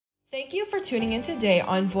Thank you for tuning in today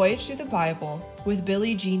on Voyage Through the Bible with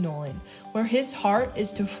Billy G. Nolan, where his heart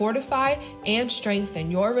is to fortify and strengthen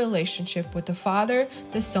your relationship with the Father,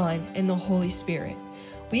 the Son, and the Holy Spirit.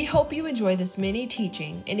 We hope you enjoy this mini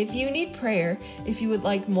teaching, and if you need prayer, if you would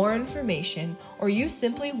like more information, or you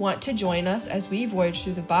simply want to join us as we voyage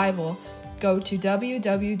through the Bible, go to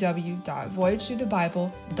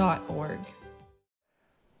www.voyagethroughthebible.org.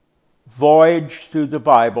 Voyage Through the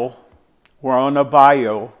Bible. We're on a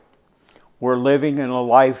bayou. We're living in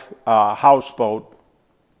a houseboat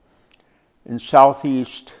in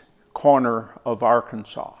southeast corner of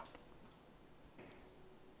Arkansas.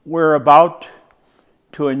 We're about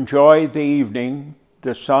to enjoy the evening.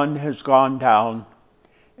 The sun has gone down,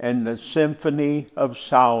 and the symphony of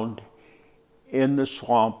sound in the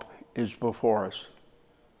swamp is before us.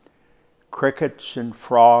 Crickets and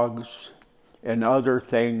frogs and other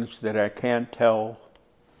things that I can't tell.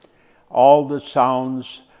 All the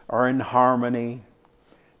sounds are in harmony.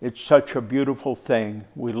 It's such a beautiful thing.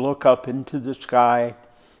 We look up into the sky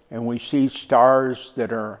and we see stars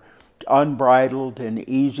that are unbridled and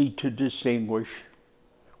easy to distinguish.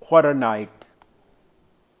 What a night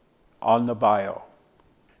on the bayou.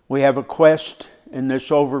 We have a quest in this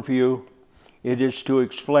overview. It is to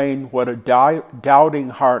explain what a doubting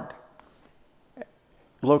heart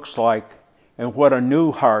looks like and what a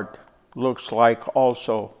new heart looks like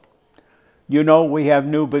also. You know, we have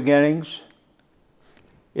new beginnings.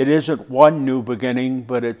 It isn't one new beginning,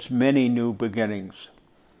 but it's many new beginnings.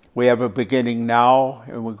 We have a beginning now,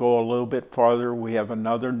 and we go a little bit farther. We have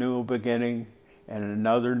another new beginning and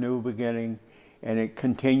another new beginning, and it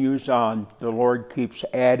continues on. The Lord keeps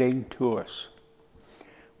adding to us.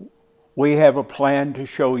 We have a plan to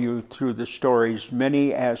show you through the stories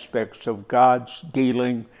many aspects of God's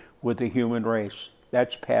dealing with the human race.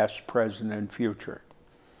 That's past, present, and future.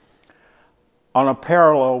 On a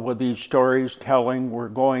parallel with these stories telling, we're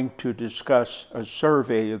going to discuss a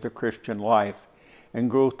survey of the Christian life and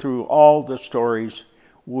go through all the stories.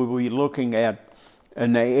 We'll be looking at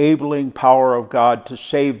an enabling power of God to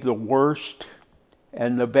save the worst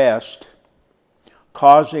and the best,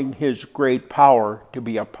 causing His great power to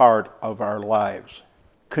be a part of our lives.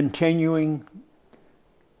 Continuing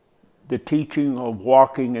the teaching of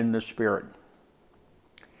walking in the Spirit.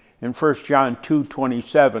 In 1 John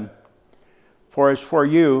 2:27, "For as for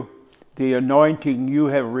you, the anointing you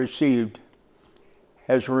have received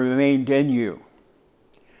has remained in you.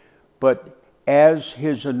 But as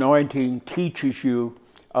His anointing teaches you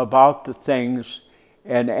about the things,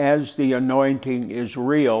 and as the anointing is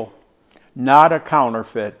real, not a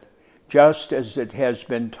counterfeit, just as it has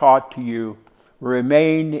been taught to you,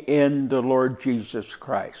 remain in the Lord Jesus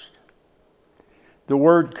Christ." The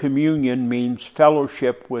word communion means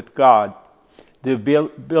fellowship with God, the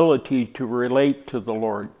ability to relate to the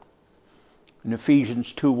Lord. In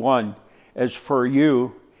Ephesians 2:1, "As for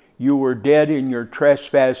you, you were dead in your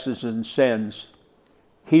trespasses and sins."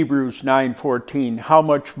 Hebrews 9:14, "How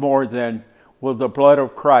much more then will the blood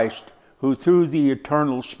of Christ, who through the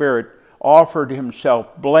eternal Spirit offered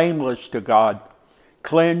Himself blameless to God,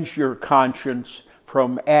 cleanse your conscience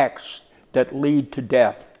from acts that lead to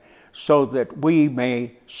death, so that we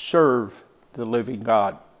may serve the living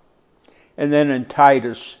God." And then in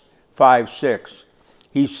Titus 5:6,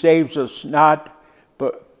 "He saves us not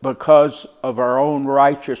because of our own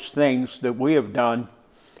righteous things that we have done,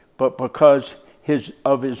 but because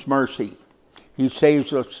of His mercy. He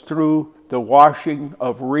saves us through the washing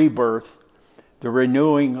of rebirth, the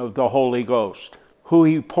renewing of the Holy Ghost, who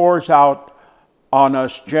He pours out on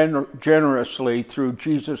us generously through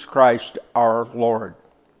Jesus Christ our Lord."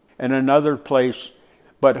 And another place,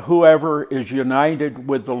 "But whoever is united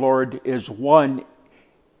with the Lord is one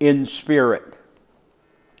in spirit."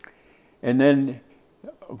 And then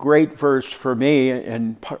a great verse for me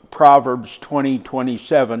in Proverbs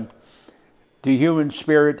 20:27, "The human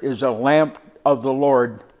spirit is a lamp of the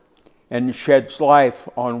Lord and sheds life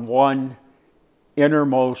on one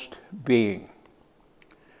innermost being."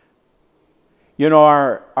 You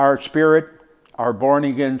know, our spirit, our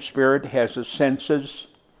born-again spirit, has a senses.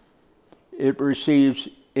 It receives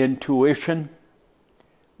intuition.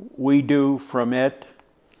 We do from it.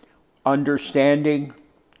 Understanding.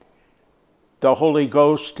 The Holy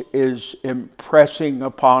Ghost is impressing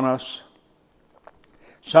upon us.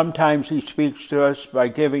 Sometimes He speaks to us by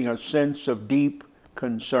giving a sense of deep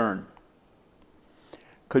concern.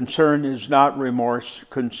 Concern is not remorse.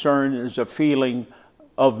 Concern is a feeling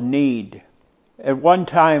of need. At one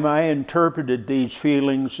time, I interpreted these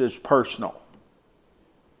feelings as personal.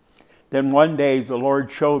 Then one day the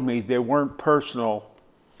Lord showed me they weren't personal.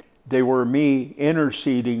 They were me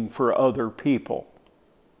interceding for other people.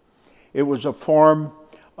 It was a form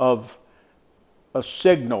of a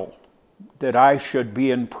signal that I should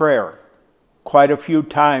be in prayer. Quite a few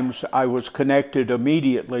times I was connected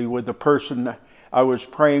immediately with the person I was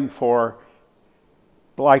praying for,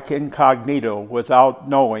 like incognito, without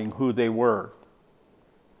knowing who they were.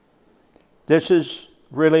 This is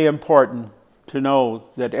really important to know,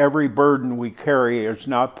 that every burden we carry is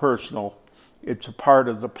not personal. It's a part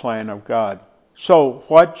of the plan of God. So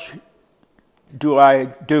what do I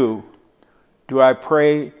do? Do I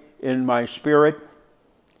pray in my spirit?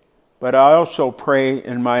 But I also pray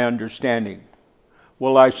in my understanding.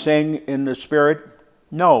 Will I sing in the spirit?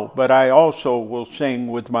 No, but I also will sing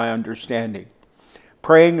with my understanding.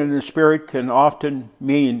 Praying in the spirit can often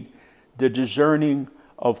mean the discerning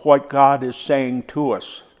of what God is saying to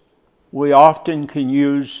us. We often can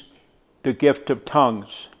use the gift of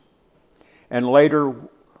tongues, and later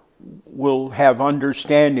we'll have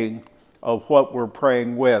understanding of what we're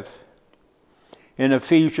praying with. In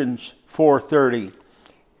Ephesians 4:30,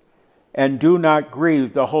 and do not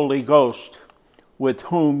grieve the Holy Ghost, with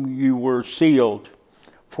whom you were sealed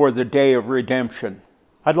for the day of redemption.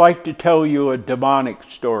 I'd like to tell you a demonic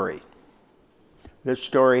story. This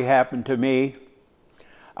story happened to me.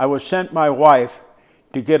 I was sent my wife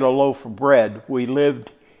to get a loaf of bread. We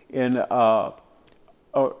lived in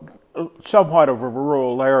somewhat of a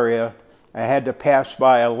rural area. I had to pass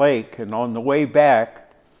by a lake, and on the way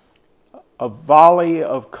back, a volley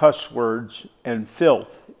of cuss words and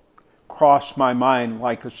filth crossed my mind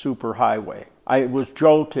like a superhighway. I was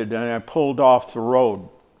jolted and I pulled off the road.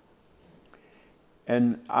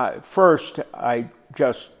 And first I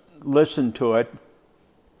just listened to it,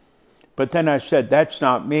 but then I said, that's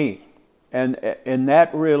not me. And in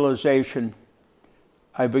that realization,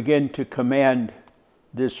 I began to command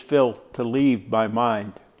this filth to leave my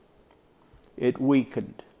mind. It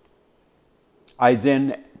weakened. I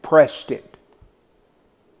then pressed it,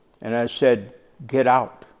 and I said, get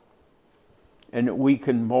out. And it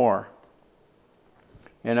weakened more.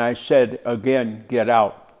 And I said again, get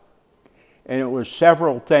out. And it was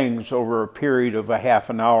several things over a period of a half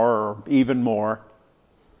an hour or even more.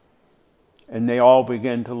 And they all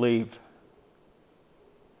began to leave.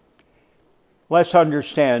 Let's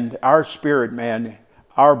understand, our spirit man,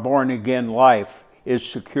 our born-again life is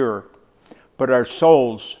secure. But our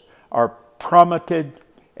souls are plummeted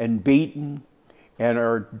and beaten and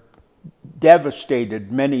are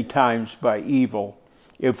devastated many times by evil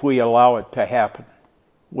if we allow it to happen.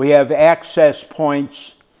 We have access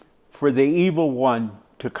points for the evil one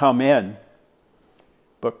to come in,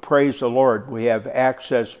 but praise the Lord, we have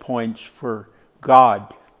access points for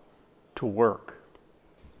God to work.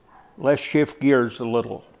 Let's shift gears a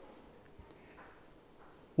little.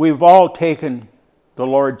 We've all taken the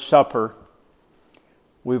Lord's Supper.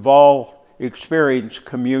 We've all experienced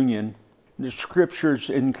communion. The scriptures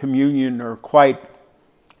in communion are quite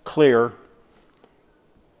clear.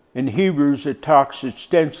 In Hebrews, it talks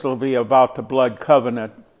extensively about the blood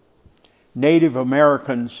covenant. Native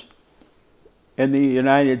Americans in the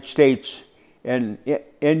United States and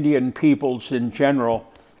Indian peoples in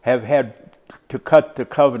general have had to cut the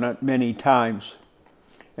covenant many times.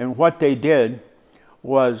 And what they did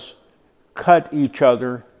was cut each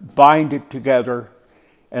other, bind it together,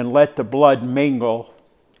 and let the blood mingle.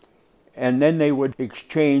 And then they would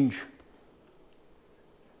exchange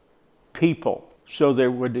people. So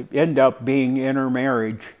there would end up being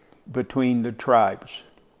intermarriage between the tribes.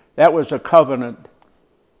 That was a covenant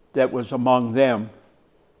that was among them.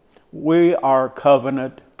 We are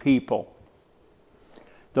covenant people.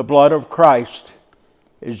 The blood of Christ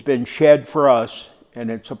has been shed for us,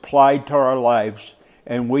 and it's applied to our lives,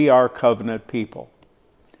 and we are covenant people.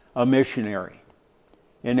 A missionary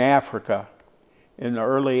in Africa in the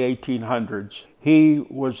early 1800s. He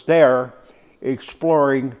was there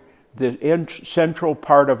exploring the central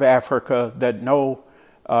part of Africa that no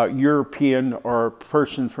European or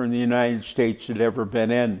person from the United States had ever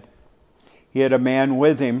been in. He had a man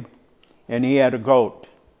with him, and he had a goat.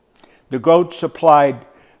 The goat supplied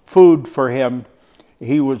food for him.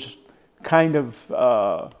 He was kind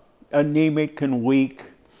of anemic and weak,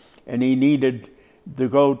 and he needed the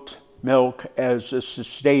goat milk as a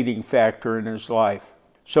sustaining factor in his life.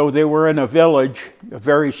 So they were in a village. A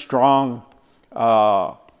very strong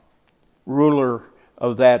ruler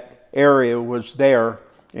of that area was there,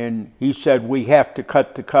 and he said, we have to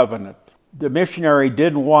cut the covenant. The missionary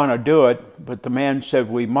didn't want to do it, but the man said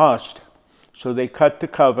we must. So they cut the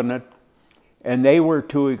covenant, and they were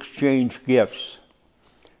to exchange gifts.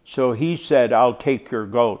 So he said, I'll take your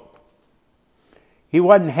goat. He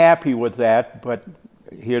wasn't happy with that, but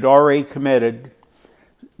he had already committed.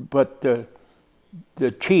 But the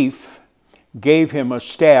chief gave him a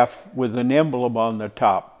staff with an emblem on the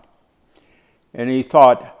top. And he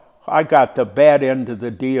thought, I got the bad end of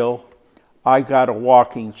the deal. I got a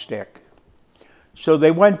walking stick. So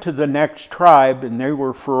they went to the next tribe, and they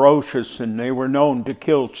were ferocious, and they were known to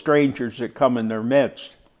kill strangers that come in their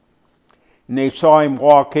midst. And they saw him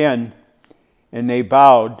walk in, and they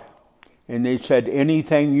bowed, and they said,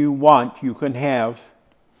 anything you want, you can have.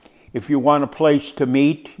 If you want a place to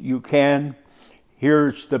meet, you can.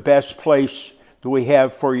 Here's the best place that we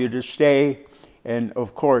have for you to stay. And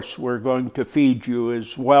of course, we're going to feed you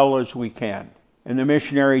as well as we can. And the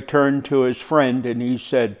missionary turned to his friend and he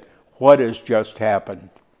said, what has just happened?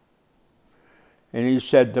 And he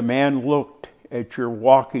said, the man looked at your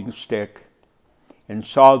walking stick and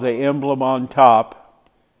saw the emblem on top.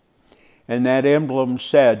 And that emblem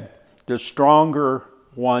said, the stronger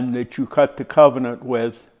one that you cut the covenant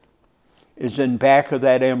with is in back of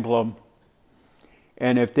that emblem.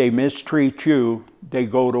 And if they mistreat you, they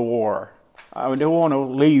go to war. I don't want to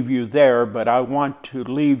leave you there, but I want to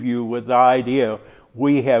leave you with the idea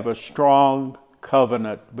we have a strong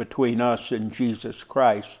covenant between us and Jesus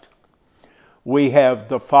Christ. We have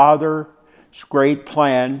the Father's great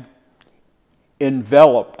plan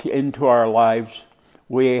enveloped into our lives.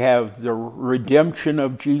 We have the redemption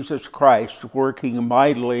of Jesus Christ working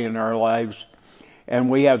mightily in our lives. And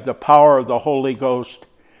we have the power of the Holy Ghost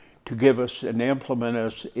to give us and implement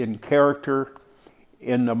us in character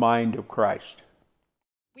in the mind of Christ.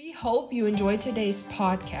 We hope you enjoyed today's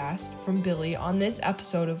podcast from Billy on this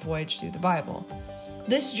episode of Voyage Through the Bible.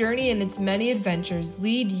 This journey and its many adventures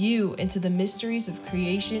lead you into the mysteries of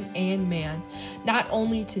creation and man, not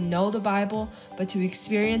only to know the Bible, but to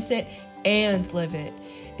experience it and live it.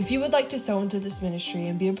 If you would like to sow into this ministry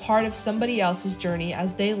and be a part of somebody else's journey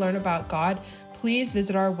as they learn about God, please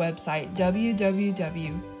visit our website,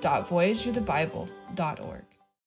 www.voyagethroughthebible.org.